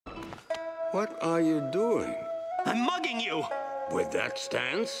What are you doing? I'm mugging you! With that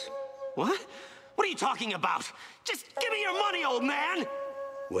stance? What? What are you talking about? Just give me your money, old man!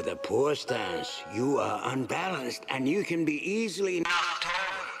 With a poor stance, you are unbalanced and you can be easily knocked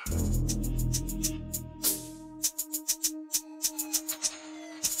over.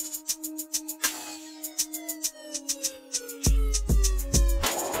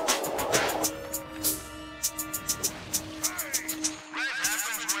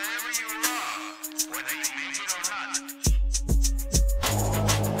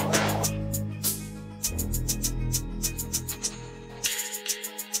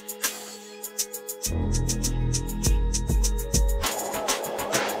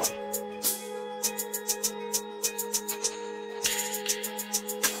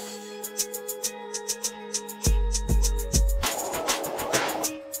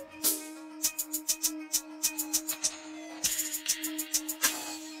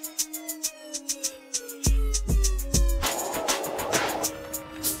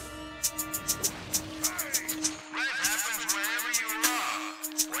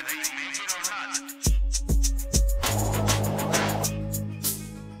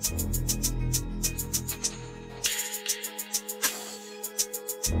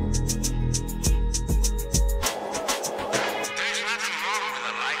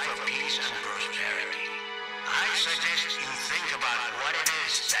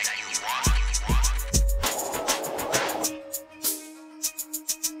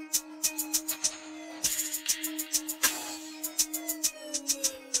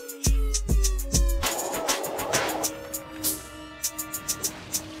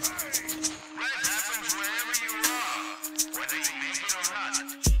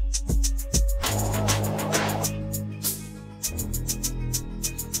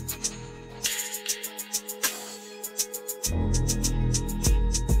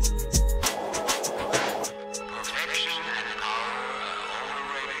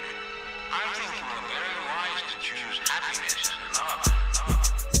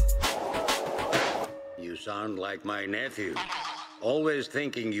 You sound like my nephew, always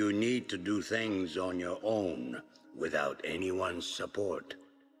thinking you need to do things on your own without anyone's support.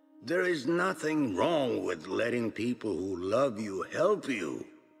 There is nothing wrong with letting people who love you help you.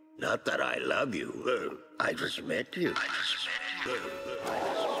 Not that I love you. I just met you.